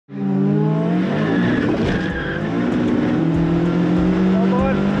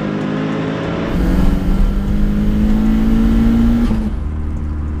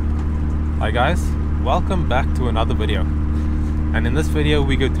welcome back to another video. And in this video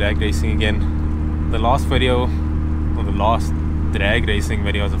we go drag racing again. The last video, or the last drag racing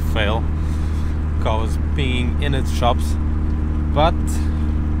video, was a fail. Car was being in its shops, but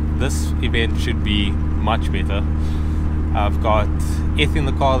this event should be much better. I've got Eth in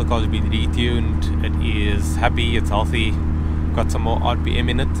the car's been retuned, it is happy, it's healthy, got some more RPM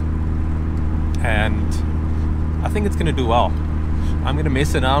in it, and I think it's going to do well. I'm going to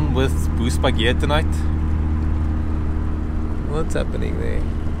mess around with boost by gear tonight. What's happening there?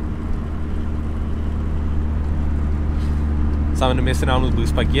 So I'm going to mess around with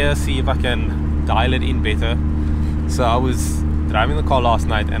boost by gear, see if I can dial it in better. So I was driving the car last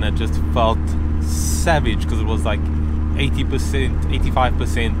night and it just felt savage because it was like 80%,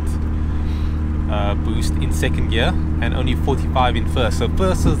 85% boost in second gear and only 45 in first. So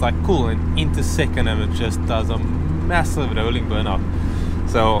first is like cool, and into second and it just does a massive rolling burnout.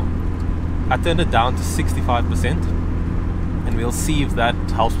 So I turned it down to 65% and we'll see if that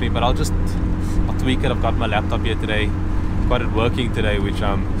helps me, but I'll tweak it. I've got my laptop here today, got it working today, which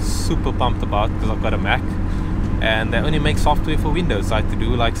I'm super pumped about because I've got a Mac and they only make software for Windows, so I had to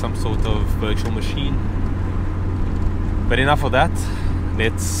do like some sort of virtual machine. But enough of that,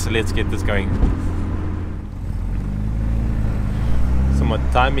 let's get this going. So my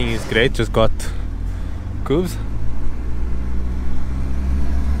timing is great, just got curves.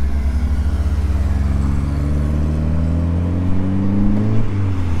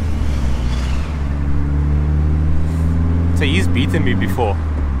 So he's beaten me before,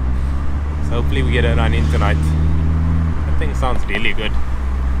 so hopefully we get a run in tonight. That thing sounds really good.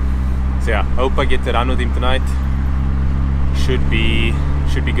 So yeah, hope I get to run with him tonight. Should be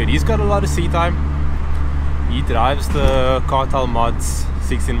good. He's got a lot of seat time. He drives the Cartel Mods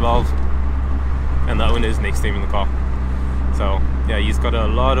 16 valve and the owner is next to him in the car. So yeah, he's got a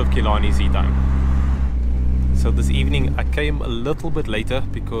lot of Killarney seat time. So this evening I came a little bit later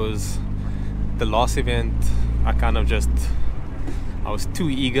because the last event I was too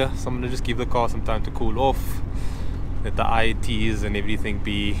eager, so I'm gonna just give the car some time to cool off, let the IATs and everything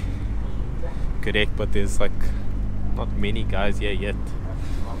be correct. But there's like not many guys here yet,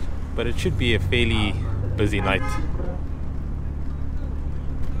 but it should be a fairly busy night.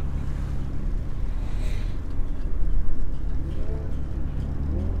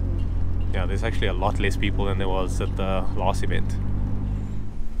 Yeah, there's actually a lot less people than there was at the last event.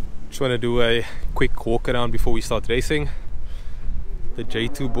 Just want to do a quick walk around before we start racing. The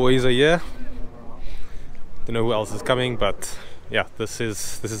J2 boys are here. Don't know who else is coming, but yeah, this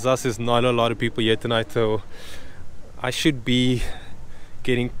is us. There's not a lot of people here tonight, so I should be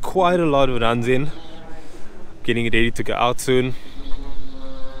getting quite a lot of runs in. Getting ready to go out soon.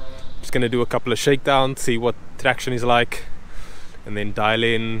 Just gonna do a couple of shakedowns, see what traction is like, and then dial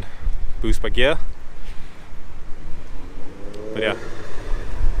in boost by gear. But yeah,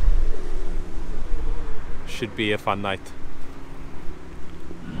 should be a fun night.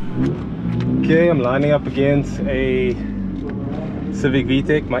 Okay, I'm lining up against a Civic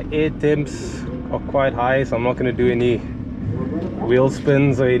VTEC. My air temps are quite high, so I'm not going to do any wheel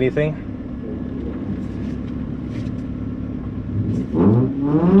spins or anything.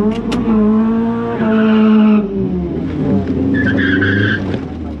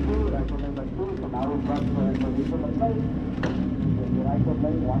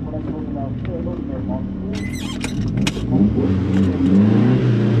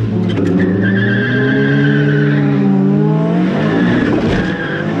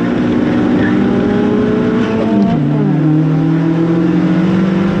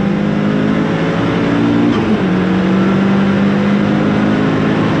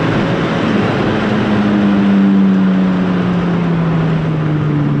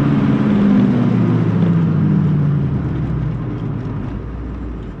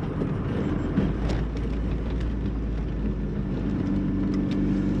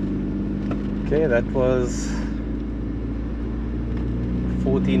 Okay, that was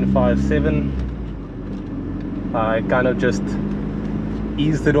 14.57. I kind of just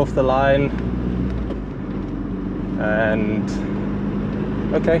eased it off the line, and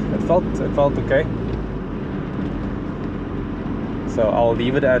okay, it felt okay. So I'll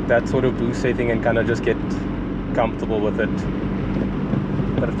leave it at that sort of boost setting and kind of just get comfortable with it.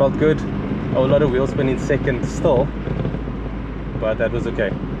 But it felt good. A whole lot of wheel spin in second still, but that was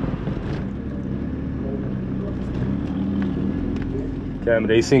okay. Okay, I'm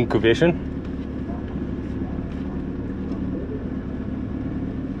racing Covision.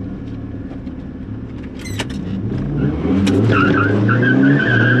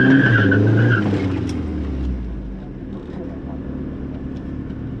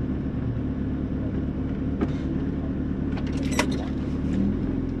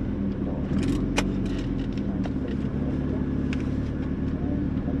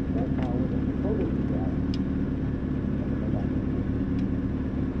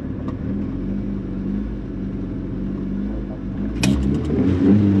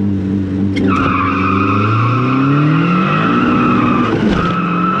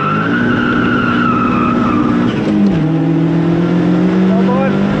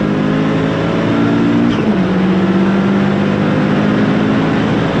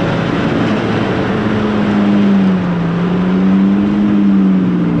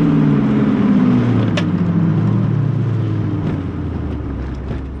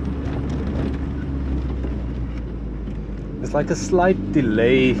 a slight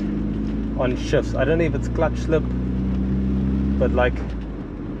delay on shifts. I don't know if it's clutch slip, but like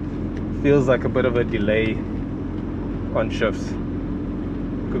feels like a bit of a delay on shifts.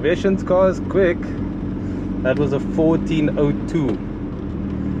 Conversions car is quick. That was a 1402.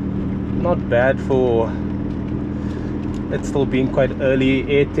 Not bad for it still being quite early.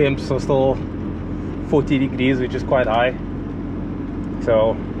 Air temps are still 40 degrees, which is quite high.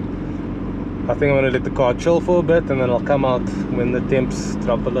 So I think I'm going to let the car chill for a bit, and then I'll come out when the temps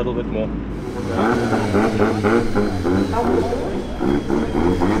drop a little bit more.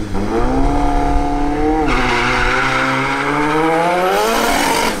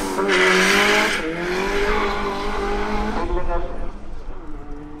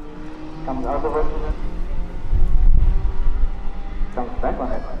 Comes out of it, comes back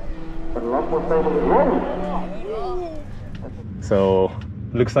on it, but a lot more stable. So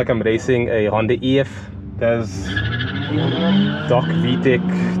looks like I'm racing a Honda EF. There's Doc VTEC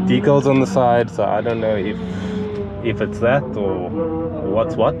decals on the side, so I don't know if it's that or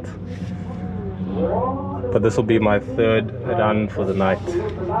what's what. But this will be my third run for the night.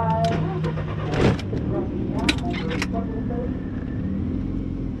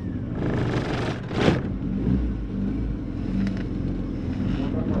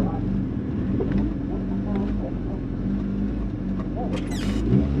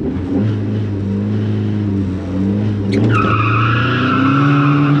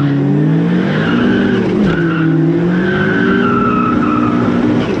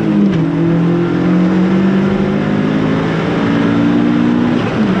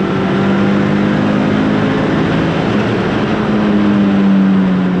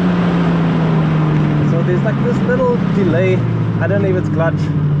 I don't know if it's clutch,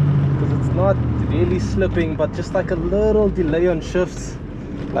 because it's not really slipping, but just like a little delay on shifts,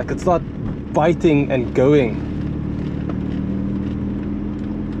 like it's not biting and going.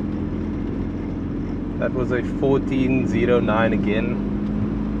 That was a 1409 again,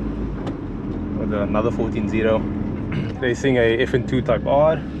 with another 140 racing a FN2 Type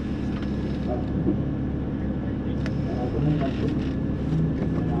R.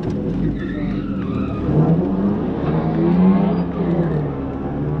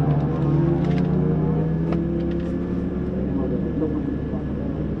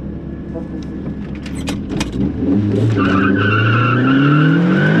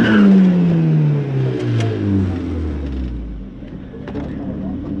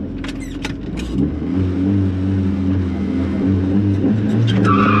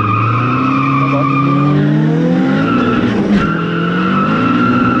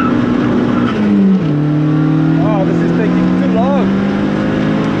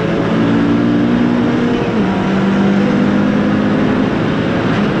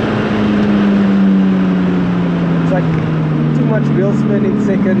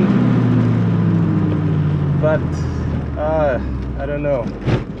 Second, but I don't know,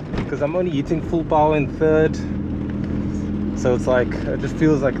 because I'm only hitting full power in third, so it's like it just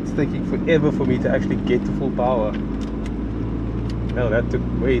feels like it's taking forever for me to actually get to full power. No, that took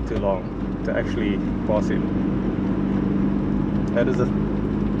way too long to actually pass him. That is a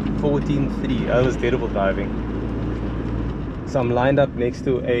 14.3. I was terrible driving. So I'm lined up next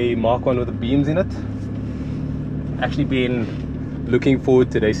to a Mark 1 with the beams in it. Actually been looking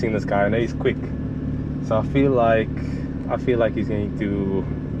forward to racing this guy. I know he's quick, so I feel like he's going to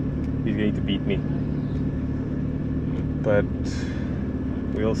beat me, but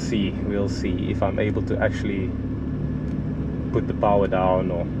we'll see if I'm able to actually put the power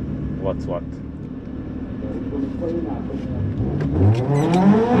down or what's what.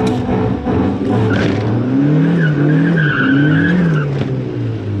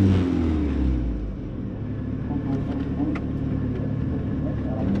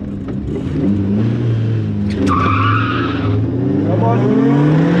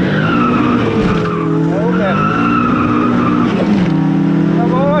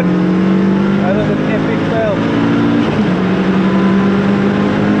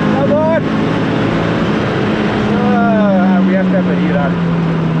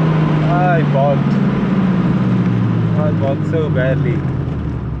 I bogged so badly.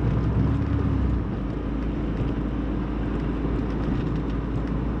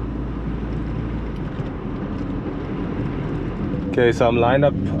 Okay, so I'm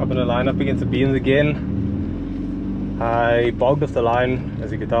gonna line up against the beams again. I bogged off the line,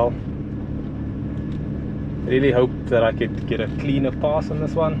 as you can tell. I really hope that I could get a cleaner pass on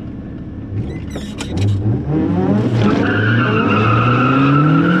this one.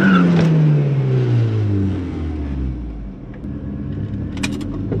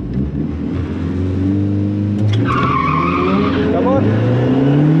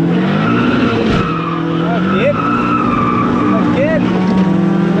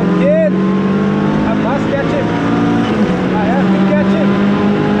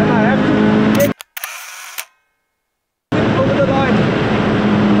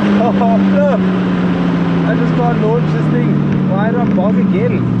 no! I just can't launch this thing. Why did I bog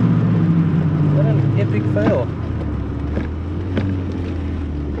again? What an epic fail.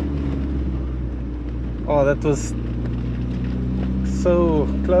 Oh, that was so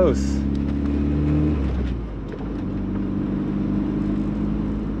close.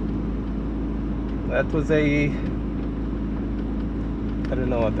 That was a... I don't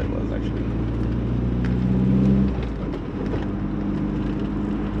know what that was actually.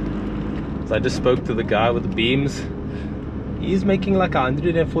 So I just spoke to the guy with the beams. He's making like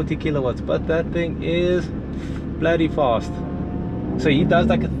 140 kilowatts, but that thing is bloody fast. So he does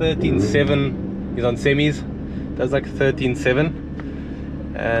like a 13.7. He's on semis, does like a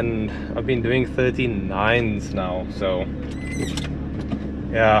 13.7, and I've been doing 13.9s now. So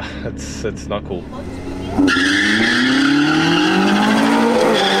yeah, it's not cool.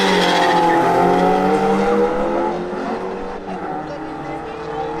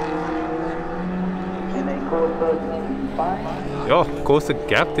 Ja, koste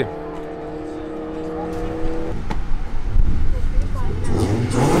gapped him.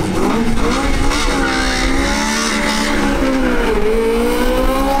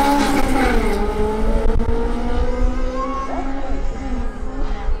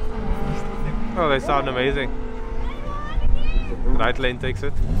 Oh, they sound amazing. Right lane takes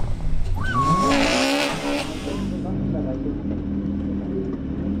it.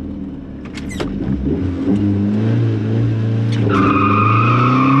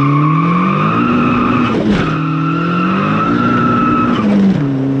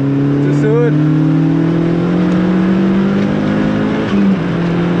 Too soon.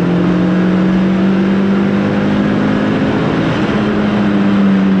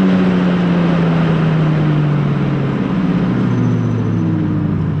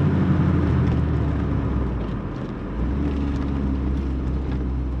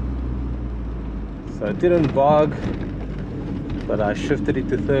 So I didn't bog, but I shifted it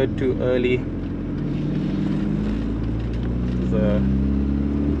to third too early.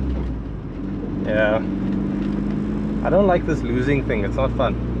 Yeah, I don't like this losing thing, it's not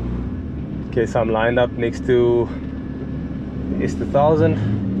fun. Okay, so I'm lined up next to the Estas 1000.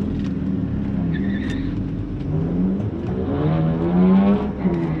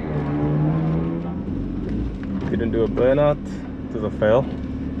 Didn't do a burnout, it was a fail.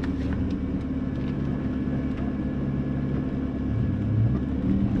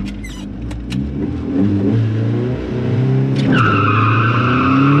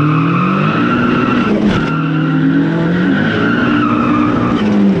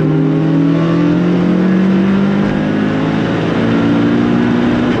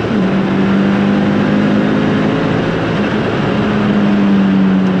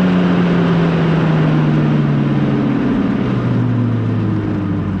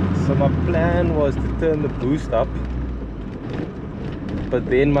 Was to turn the boost up, but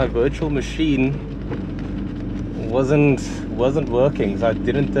then my virtual machine wasn't working, so I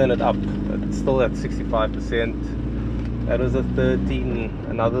didn't turn it up. It's still at 65%. That was a 13,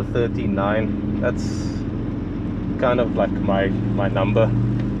 another 13.9. That's kind of like my number.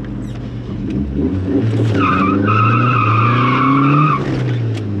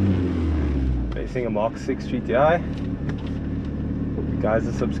 Racing a Mk2 GTI. Guys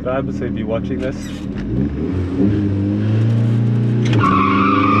are subscribers, so if you're watching this,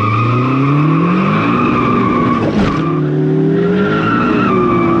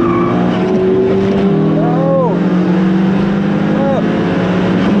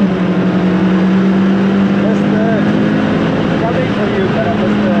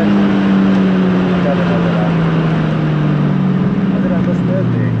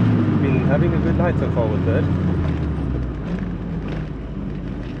 having a good night so far with that.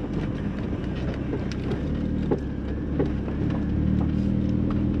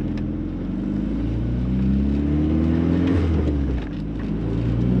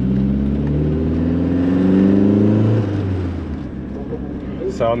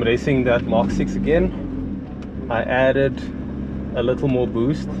 So I'm racing that Mk2 again. I added a little more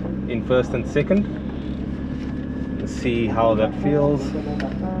boost in first and second. Let's see how that feels.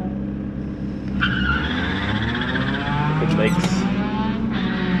 If it makes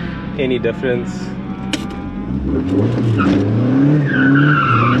any difference.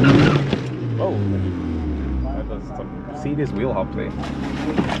 Oh, that was some serious wheel hop there.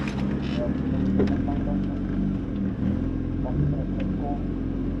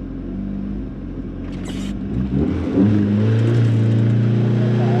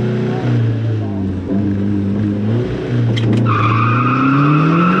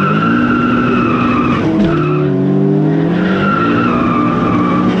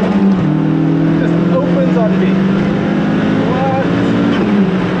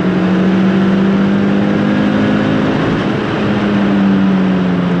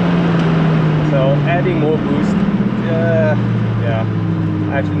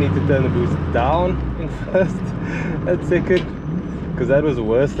 I actually need to turn the boost down in first and second, because that was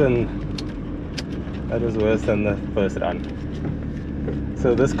worse than the first run.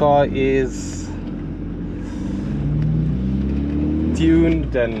 So this car is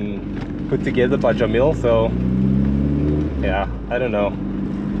tuned and put together by Jamil, so yeah, I don't know.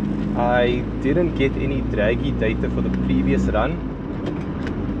 I didn't get any draggy data for the previous run.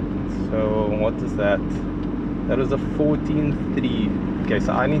 So what is that? That was a 14.3. Okay,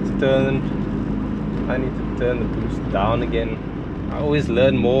 so I need to turn the boost down again. I always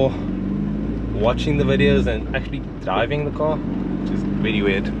learn more watching the videos than actually driving the car, which is very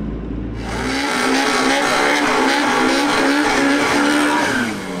weird.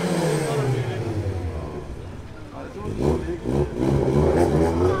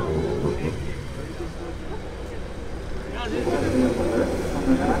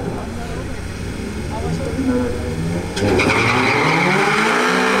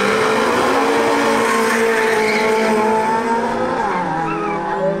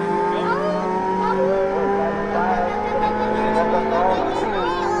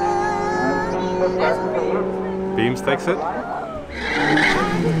 Beams takes it.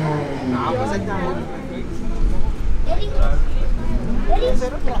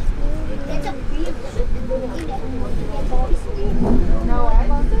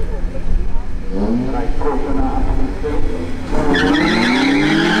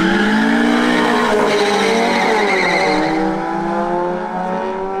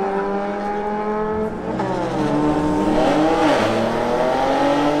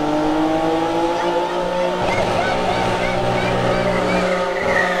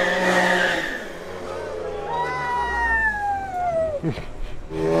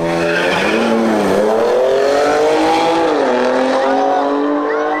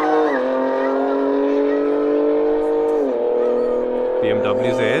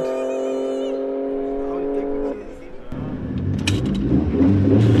 BMW's ahead.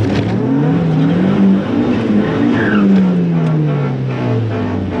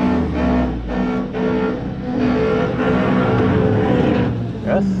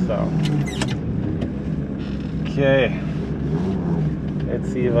 Yes, so. Okay. Let's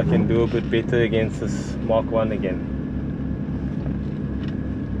see if I can do a bit better against this Mark 1 again.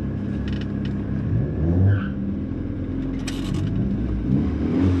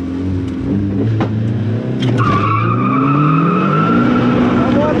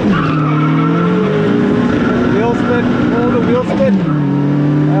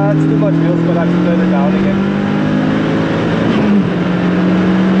 It's too much wheels, but I have to turn it down again.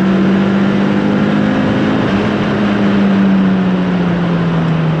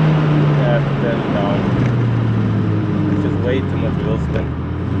 Yeah, I have to turn it down. It's just way too much wheel spin.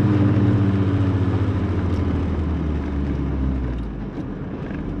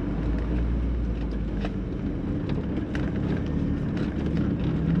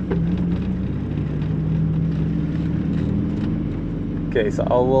 Okay, so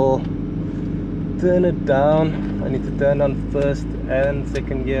I will turn it down. I need to turn on first and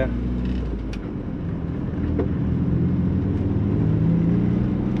second gear.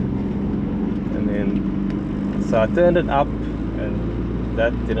 And then, so I turned it up and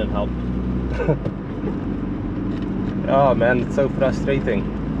that didn't help. Oh man, it's so frustrating.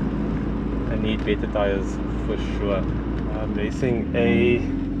 I need better tires for sure. I'm racing a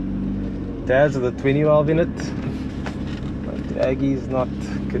Daz with a 20 valve in it. Draggy is not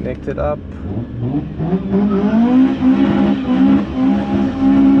connected up.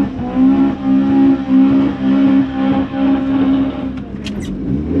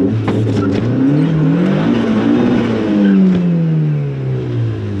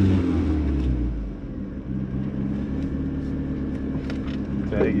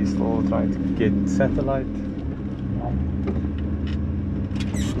 Draggy is still trying to get satellite.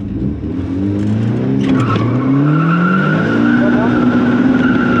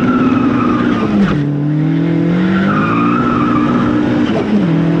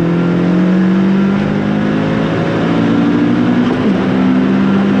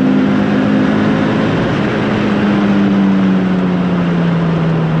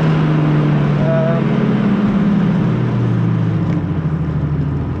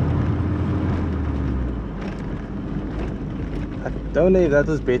 Don't know if that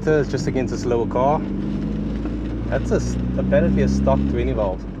was better, it's just against a slower car. That's apparently a stock 20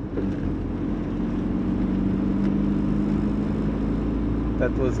 valve.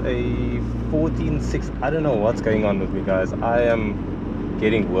 That was a 14.6. I don't know what's going on with me, guys. I am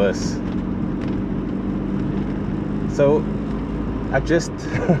getting worse. So I just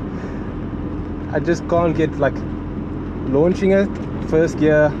I just can't get like launching it first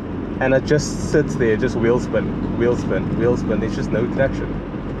gear, and it just sits there, just wheel spin, wheel spin, wheel spin. There's just no traction.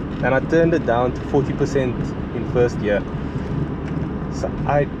 And I turned it down to 40% in first gear. So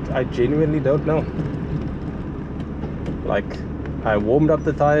I genuinely don't know. Like, I warmed up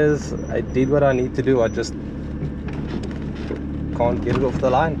the tires, I did what I need to do, I just can't get it off the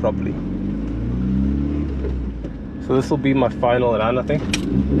line properly. So this will be my final run, I think.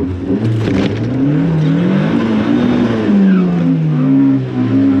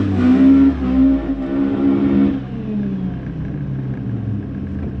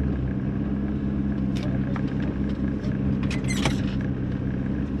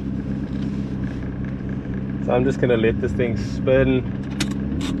 So I'm just gonna let this thing spin.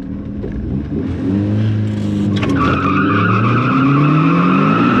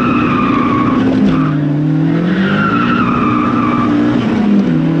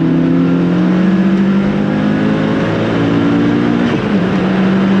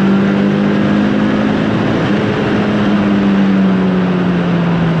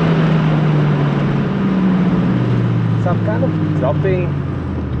 So I'm kind of dropping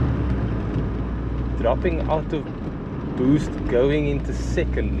out of boost going into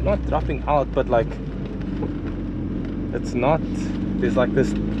second. Not dropping out, but like it's not, there's like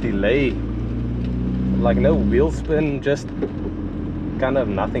this delay, like no wheel spin, just kind of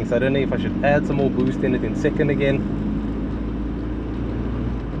nothing. So I don't know if I should add some more boost in it in second again.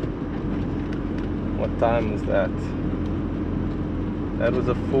 What time was that? That was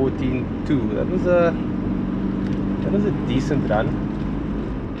a 14.2. That was a decent run.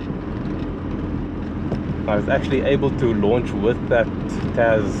 I was actually able to launch with that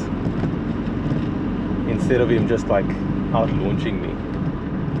Taz instead of him just like out launching me.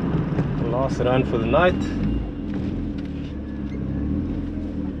 Last run for the night.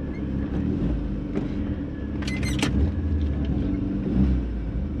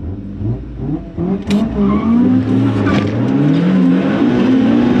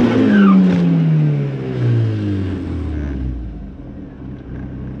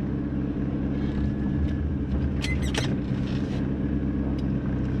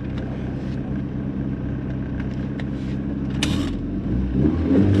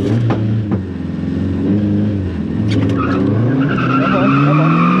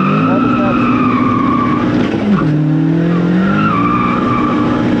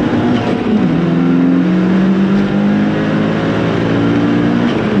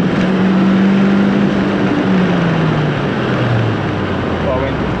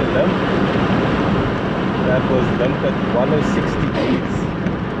 That was dumped at 106 degrees.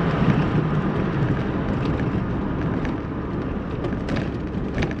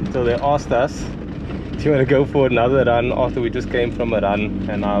 So they asked us, do you want to go for another run after we just came from a run?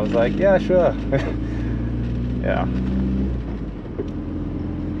 And I was like, yeah, sure. Yeah.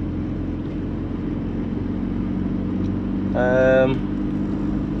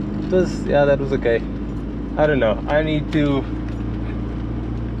 That was okay. I don't know, I need to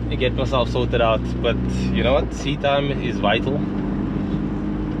get myself sorted out, but you know what, seat time is vital,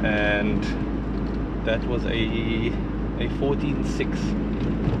 and that was a 14.6.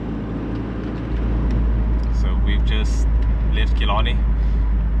 So we've just left Killarney.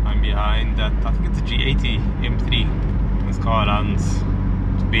 I'm behind that, I think it's a G80 M3. This car runs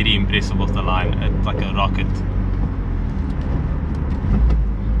very impressive off the line. It's like a rocket.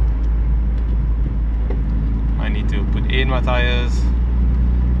 I need to put in my tires.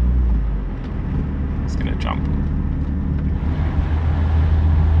 Just gonna jump.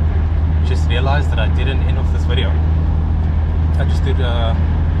 Just realized that I didn't end off this video. I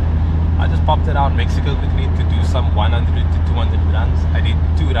just popped around Mexico quickly to do some 100 to 200 runs. I did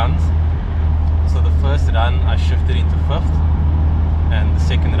 2 runs. So the first run I shifted into 5th, and the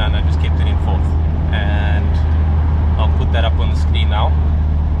second run I just kept it in 4th. And I'll put that up on the screen now.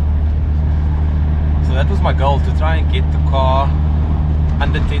 So that was my goal, to try and get the car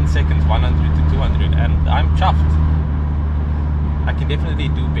under 10 seconds, 100 to 200, and I'm chuffed. I can definitely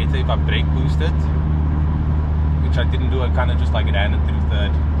do better if I brake boosted, which I didn't do. I kind of just like ran it through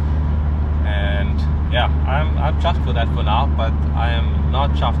 3rd, and yeah, I'm chuffed for that for now, but I am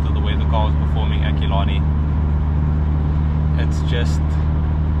not chuffed with the way the car was performing at Killarney. It's just,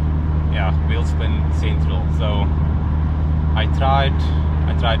 yeah, wheel spin central. So I tried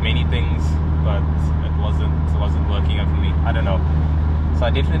many things, but it wasn't working out for me. I don't know. So I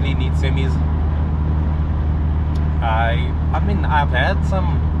definitely need semis. I mean, I've had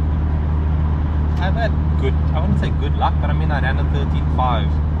good, I wouldn't say good luck, but I mean, I ran a 13.5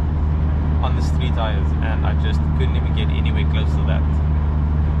 on the street tires, and I just couldn't even get anywhere close to that.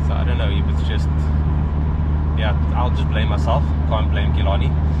 So I don't know if it's just, yeah, I'll just blame myself, can't blame Killarney.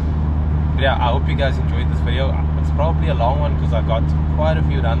 But yeah, I hope you guys enjoyed this video. It's probably a long one because I got quite a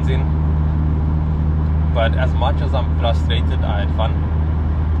few runs in, but as much as I'm frustrated, I had fun.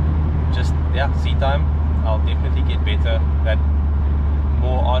 Just, yeah, seat time, I'll definitely get better. That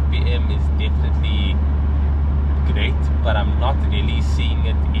more RPM is definitely great, but I'm not really seeing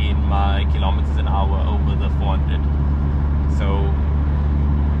it in my kilometers an hour over the 400. So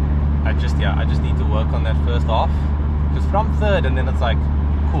I just need to work on that first half, because from third and then it's like,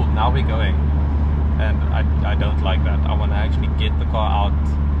 cool, now we're going, and I don't like that. I want to actually get the car out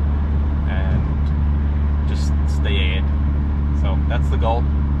and just stay ahead. So that's the goal.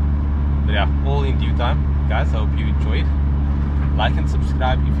 But yeah, all in due time, guys. I hope you enjoyed. Like and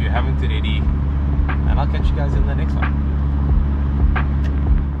subscribe if you haven't already, and I'll catch you guys in the next one.